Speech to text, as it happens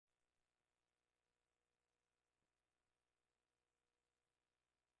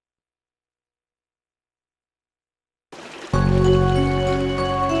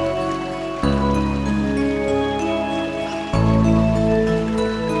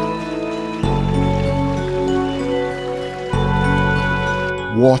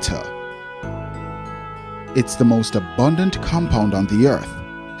Water. It's the most abundant compound on the earth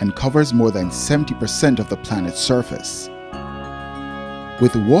and covers more than 70% of the planet's surface.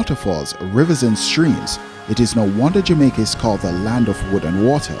 With waterfalls, rivers and streams, it is no wonder Jamaica is called the land of wood and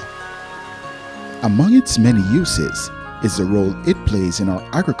water. Among its many uses is the role it plays in our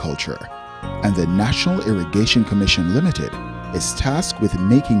agriculture, and the National Irrigation Commission Limited is tasked with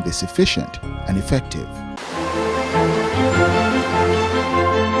making this efficient and effective.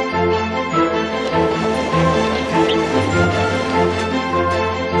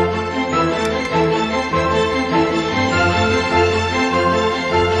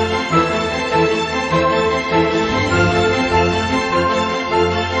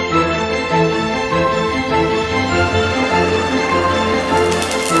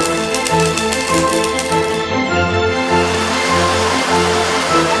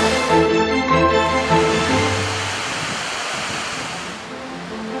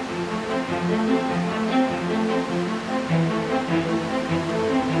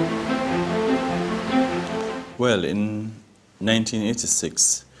 Well, in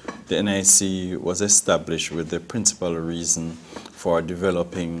 1986, the NIC was established with the principal reason for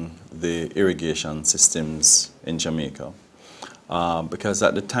developing the irrigation systems in Jamaica. Because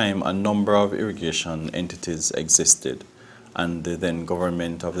at the time, a number of irrigation entities existed, and the then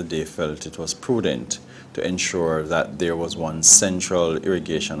government of the day felt it was prudent to ensure that there was one central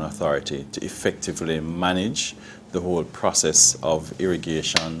irrigation authority to effectively manage the whole process of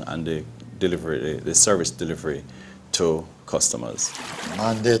irrigation and the delivery, the service delivery to customers. The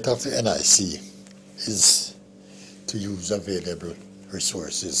mandate of the NIC is to use available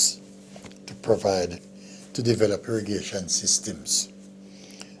resources to develop irrigation systems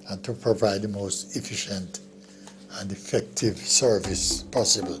and to provide the most efficient and effective service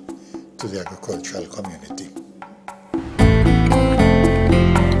possible to the agricultural community.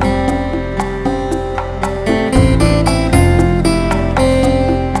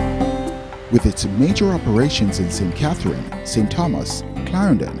 With its major operations in St. Catherine, St. Thomas,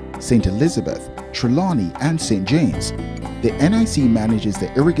 Clarendon, St. Elizabeth, Trelawney, and St. James, the NIC manages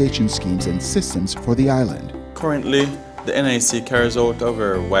the irrigation schemes and systems for the island. Currently, the NIC carries out a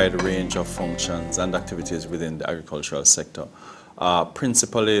very wide range of functions and activities within the agricultural sector.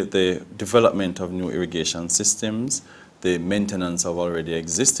 Principally, the development of new irrigation systems, the maintenance of already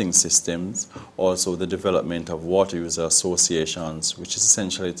existing systems, also the development of water user associations, which is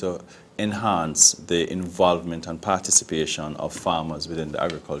essentially to enhance the involvement and participation of farmers within the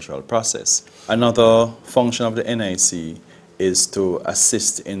agricultural process. Another function of the NIC is to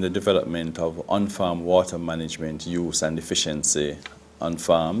assist in the development of on-farm water management, use and efficiency on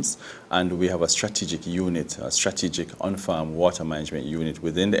farms, and we have a strategic unit, a strategic on-farm water management unit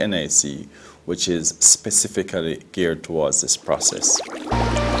within the NIC, which is specifically geared towards this process. As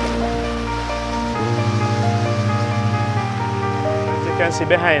you can see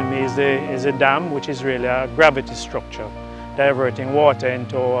behind me is a dam, which is really a gravity structure, diverting water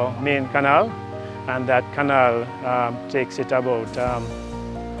into our main canal, and that canal takes it about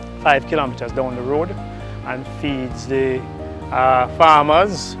 5 kilometers down the road and feeds the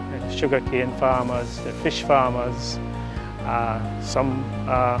farmers, sugarcane farmers, the fish farmers, some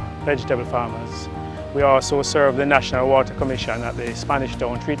vegetable farmers. We also serve the National Water Commission at the Spanish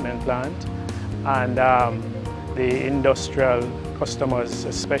Town treatment plant, and the industrial customers,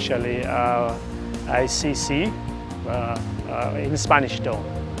 especially ICC in Spanish Town.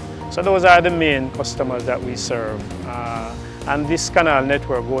 So those are the main customers that we serve. And this canal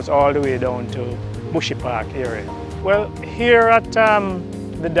network goes all the way down to Bushy Park area. Well, here at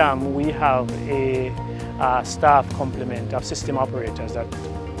the dam we have a staff complement of system operators that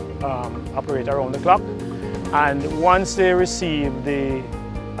operate around the clock. And once they receive the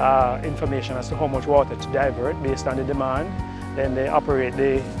information as to how much water to divert based on the demand, then they operate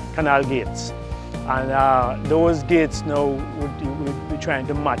the canal gates. And those gates now would be trying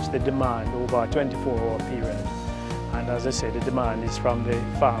to match the demand over a 24-hour period. And as I say, the demand is from the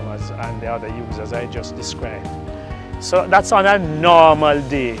farmers and the other users I just described. So that's on a normal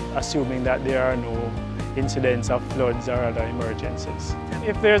day, assuming that there are no incidents of floods or other emergencies.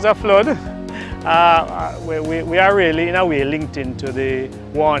 If there's a flood, we are really in a way linked into the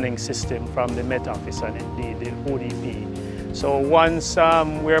warning system from the Met Office and indeed the ODP. So once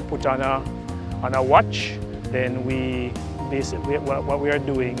we're put on a watch, then we basically what we are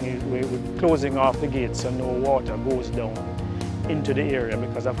doing is we're closing off the gates so no water goes down into the area,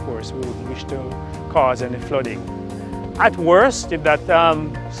 because of course we wouldn't wish to cause any flooding. At worst, if that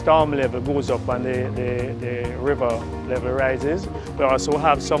storm level goes up and the river level rises, we also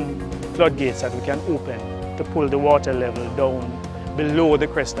have some floodgates that we can open to pull the water level down below the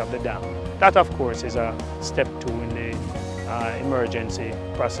crest of the dam. That, of course, is a step 2 in the emergency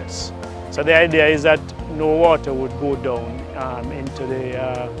process. So the idea is that no water would go down into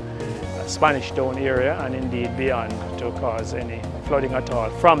the Spanish Town area and indeed beyond to cause any flooding at all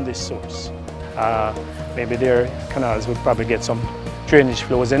from this source. Maybe their canals would probably get some drainage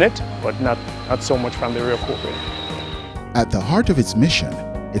flows in it, but not so much from the real corporate. At the heart of its mission,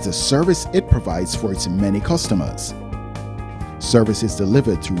 it's a service it provides for its many customers. Service is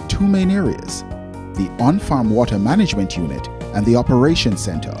delivered through 2 main areas: the On-Farm Water Management Unit and the Operations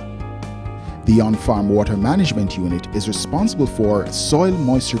Center. The On-Farm Water Management Unit is responsible for soil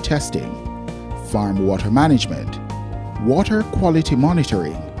moisture testing, farm water management, water quality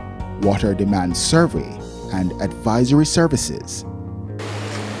monitoring, water demand survey, and advisory services.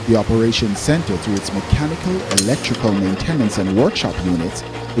 The Operations Center, through its mechanical, electrical maintenance and workshop units,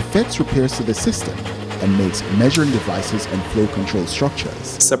 effects repairs to the system and makes measuring devices and flow control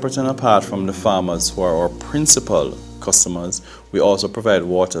structures. Separate and apart from the farmers who are our principal customers, we also provide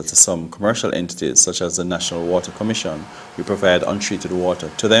water to some commercial entities such as the National Water Commission. We provide untreated water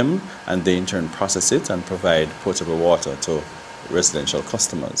to them, and they in turn process it and provide potable water to residential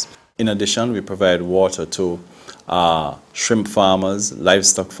customers. In addition, we provide water to shrimp farmers,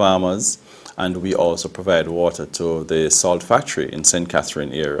 livestock farmers, and we also provide water to the salt factory in St.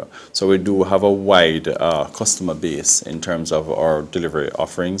 Catherine area. So we do have a wide customer base in terms of our delivery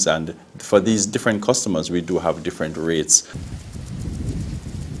offerings, and for these different customers we do have different rates.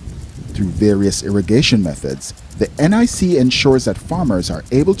 Through various irrigation methods, the NIC ensures that farmers are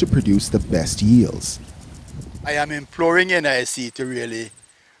able to produce the best yields. I am imploring NIC to really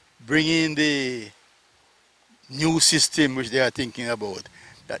bring in the new system which they are thinking about,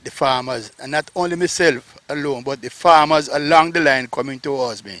 that the farmers, and not only myself alone, but the farmers along the line coming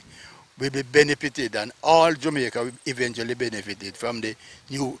towards me will be benefited, and all Jamaica will eventually benefited from the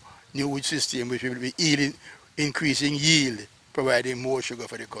new system, which will be increasing yield, providing more sugar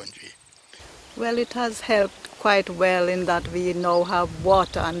for the country. Well, it has helped quite well in that we now have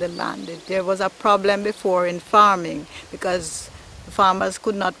water on the land. There was a problem before in farming because farmers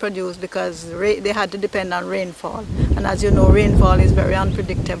could not produce because they had to depend on rainfall. And as you know, rainfall is very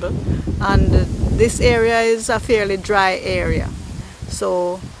unpredictable. And this area is a fairly dry area.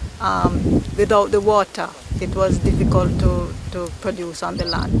 So without the water, it was difficult to produce on the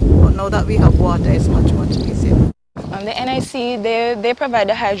land. But now that we have water, it's much, much easier. The NIC, they provide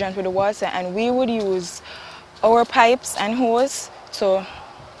the hydrant with the water, and we would use our pipes and hose to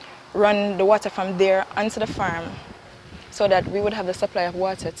run the water from there onto the farm, so that we would have the supply of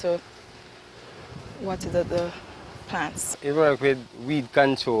water to water the plants. It works with weed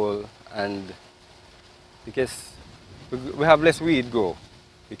control, and because we have less weed grow,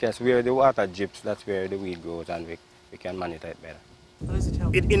 because where the water drips, that's where the weed grows, and we can monitor it better. How does it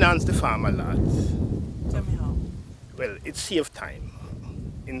help? It enhances the farm a lot. Tell me how. Well, it saves time.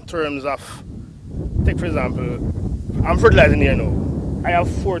 In terms of, take for example, I'm fertilizing here now. I have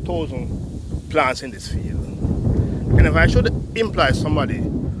 4,000 plants in this field. And if I should employ somebody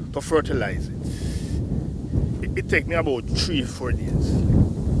to fertilize it takes me about 3-4 days.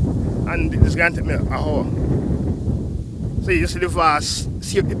 And it's going to take me an hour. So you see the vast,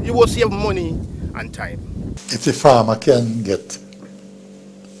 you will save money and time. If the farmer can get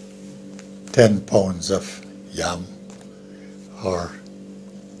 10 pounds of yam or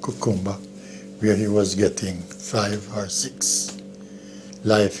cucumber where he was getting 5 or 6,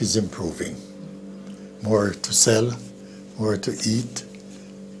 life is improving. More to sell, more to eat,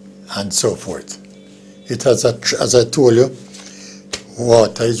 and so forth. It has, as I told you,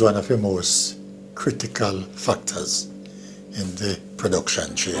 water is one of the most critical factors in the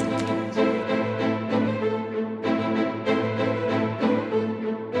production chain.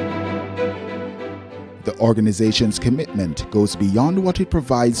 The organization's commitment goes beyond what it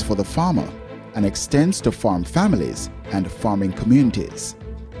provides for the farmer and extends to farm families and farming communities.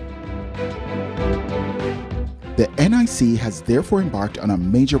 The NIC has therefore embarked on a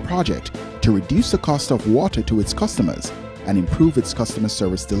major project to reduce the cost of water to its customers and improve its customer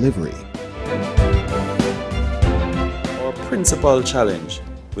service delivery. Our principal challenge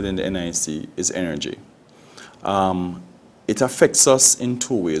within the NIC is energy. It affects us in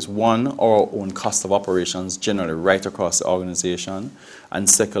 2 ways. One, our own cost of operations generally right across the organization, and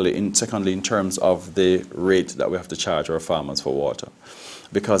secondly, in terms of the rate that we have to charge our farmers for water.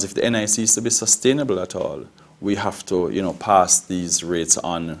 Because if the NIC is to be sustainable at all, we have to, pass these rates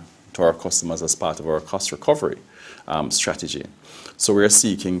on to our customers as part of our cost recovery strategy. So we're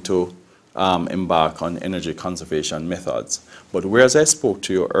seeking to embark on energy conservation methods. But whereas I spoke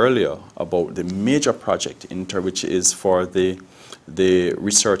to you earlier about the major project which is for the the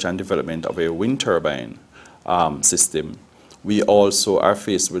research and development of a wind turbine system, we also are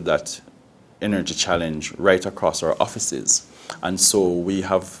faced with that energy challenge right across our offices. And so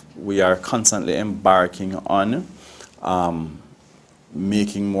we are constantly embarking on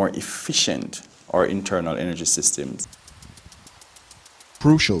making more efficient our internal energy systems.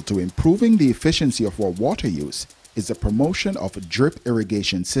 Crucial to improving the efficiency of our water use is the promotion of drip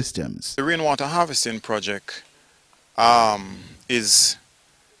irrigation systems. The rainwater harvesting project is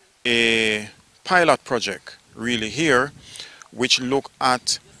a pilot project really here, which look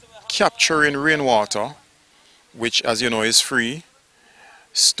at capturing rainwater, which, as you know, is free,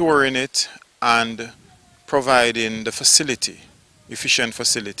 storing it, and providing the facility, efficient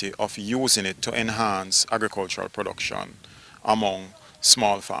facility of using it to enhance agricultural production among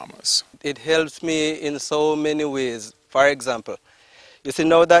small farmers. It helps me in so many ways. For example, you see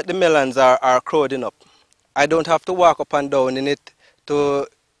now that the melons are crowding up, I don't have to walk up and down in it to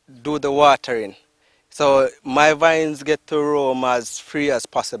do the watering. So my vines get to roam as free as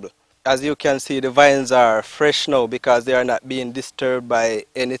possible. As you can see, the vines are fresh now because they are not being disturbed by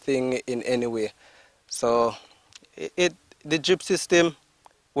anything in any way. So the drip system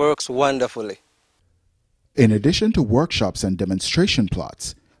works wonderfully. In addition to workshops and demonstration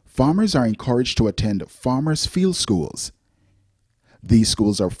plots, farmers are encouraged to attend farmers' field schools. These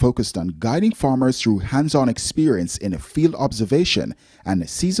schools are focused on guiding farmers through hands-on experience in field observation and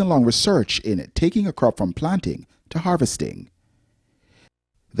season-long research in taking a crop from planting to harvesting.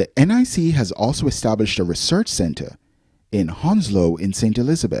 The NIC has also established a research center in Hounslow in St.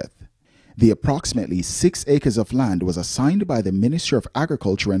 Elizabeth. The approximately 6 acres of land was assigned by the Ministry of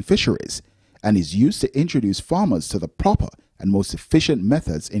Agriculture and Fisheries and is used to introduce farmers to the proper and most efficient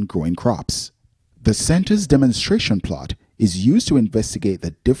methods in growing crops. The center's demonstration plot is used to investigate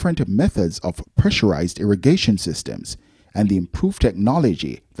the different methods of pressurized irrigation systems and the improved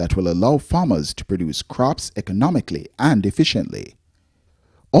technology that will allow farmers to produce crops economically and efficiently.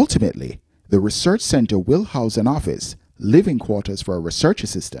 Ultimately, the research center will house an office, living quarters for a research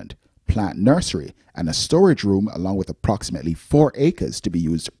assistant, plant nursery, and a storage room along with approximately 4 acres to be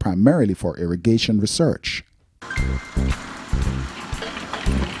used primarily for irrigation research.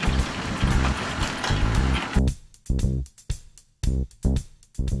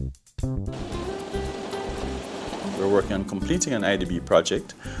 We're working on completing an IDB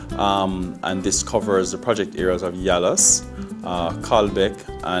project, and this covers the project areas of Yalas, Colbeck,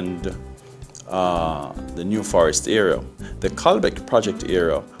 and the New Forest area. The Colbeck project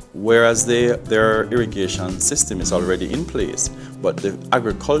area, whereas their irrigation system is already in place, but the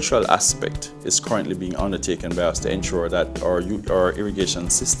agricultural aspect is currently being undertaken by us to ensure that our irrigation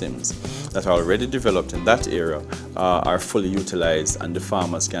systems that are already developed in that area are fully utilized and the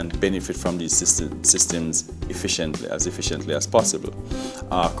farmers can benefit from these systems efficiently as possible.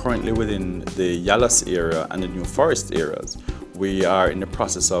 Currently within the Yalas area and the New Forest areas, we are in the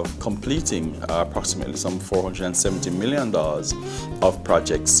process of completing approximately some $470 million of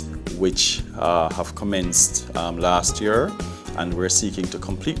projects which have commenced last year, and we're seeking to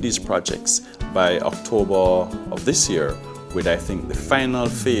complete these projects by October of this year, with I think the final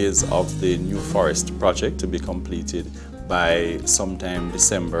phase of the New Forest project to be completed by sometime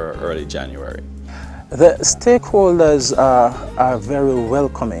December, early January. The stakeholders are very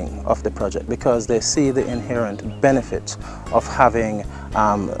welcoming of the project because they see the inherent benefit of having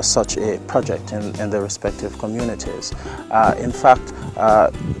such a project in their respective communities. In fact,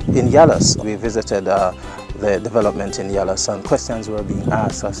 in Yalas, we visited the development in Yalas, and questions were being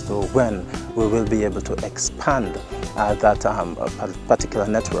asked as to when we will be able to expand that particular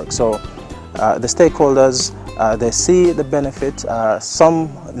network. So the stakeholders, they see the benefit. Some,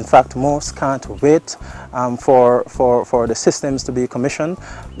 in fact most, can't wait for the systems to be commissioned,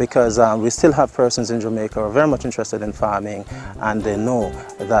 because we still have persons in Jamaica who are very much interested in farming, and they know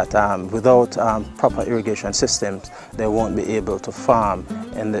that without proper irrigation systems they won't be able to farm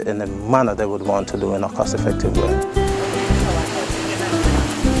in the manner they would want to do in a cost-effective way.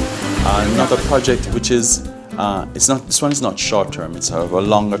 Another project which is this one is not short term, it's sort of a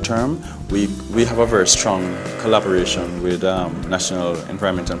longer term. We have a very strong collaboration with National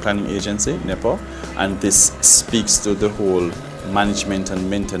Environmental Planning Agency, NEPA, and this speaks to the whole management and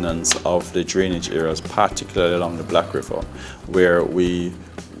maintenance of the drainage areas, particularly along the Black River, where we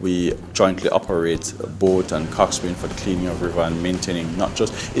jointly operate boat and coxswain for the cleaning of river and maintaining, not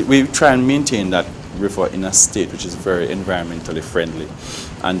just, we try and maintain that river in a state which is very environmentally friendly,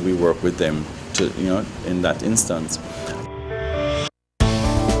 and we work with them to, in that instance.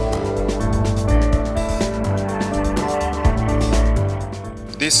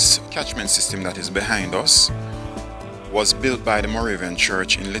 This catchment system that is behind us was built by the Moravian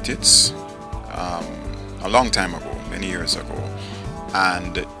Church in Lititz a long time ago, many years ago,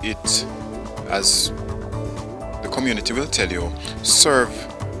 and it, as the community will tell you, serve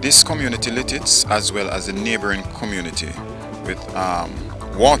this community Lititz as well as the neighboring community with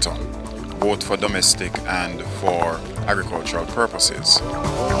water, both for domestic and for agricultural purposes.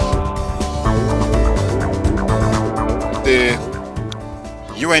 The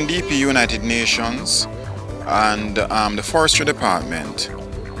UNDP, United Nations, and the Forestry Department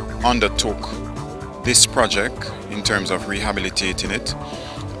undertook this project in terms of rehabilitating it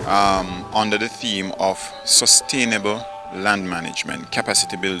under the theme of sustainable land management,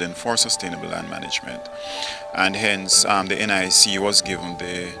 capacity building for sustainable land management. And hence the NIC was given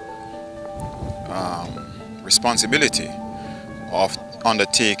the responsibility of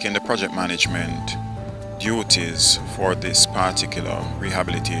undertaking the project management duties for this particular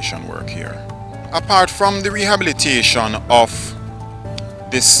rehabilitation work here. Apart from the rehabilitation of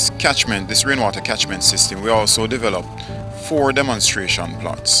this rainwater catchment system, we also developed 4 demonstration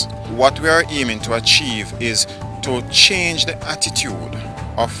plots. What we are aiming to achieve is to change the attitude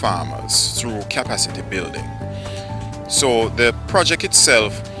of farmers through capacity building. So the project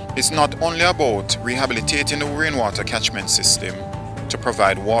itself is not only about rehabilitating the rainwater catchment system to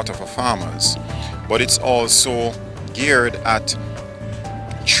provide water for farmers, but it's also geared at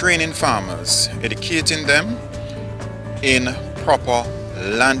training farmers, educating them in proper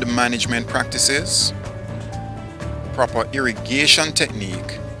land management practices, proper irrigation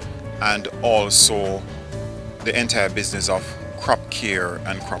technique, and also the entire business of crop care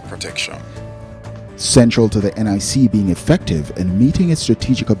and crop protection. Central to the NIC being effective in meeting its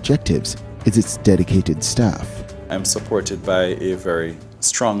strategic objectives is its dedicated staff. I'm supported by a very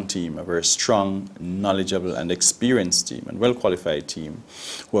strong team, a very strong, knowledgeable and experienced team and well-qualified team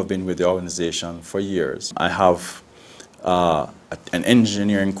who have been with the organization for years. I have an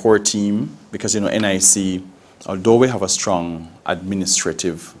engineering core team because, you know, NIC, although we have a strong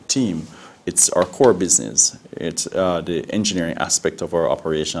administrative team, it's our core business. It's the engineering aspect of our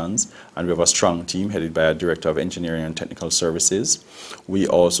operations, and we have a strong team headed by a director of engineering and technical services. We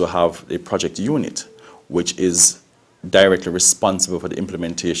also have a project unit, which is directly responsible for the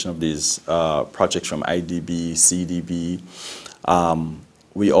implementation of these projects from IDB, CDB.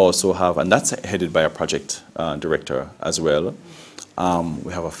 We also have, and that's headed by a project director as well.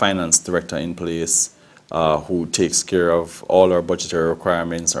 We have a finance director in place who takes care of all our budgetary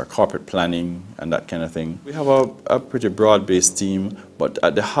requirements, our corporate planning, and that kind of thing. We have a pretty broad-based team, but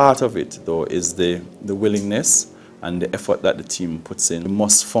at the heart of it, though, is the willingness and the effort that the team puts in. We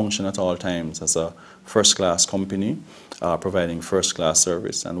must function at all times as a first-class company, providing first-class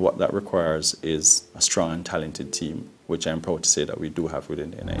service, and what that requires is a strong and talented team, which I'm proud to say that we do have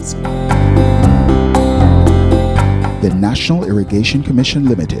within the NIC. The National Irrigation Commission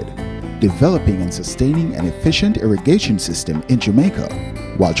Limited, developing and sustaining an efficient irrigation system in Jamaica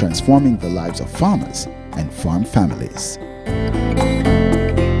while transforming the lives of farmers and farm families.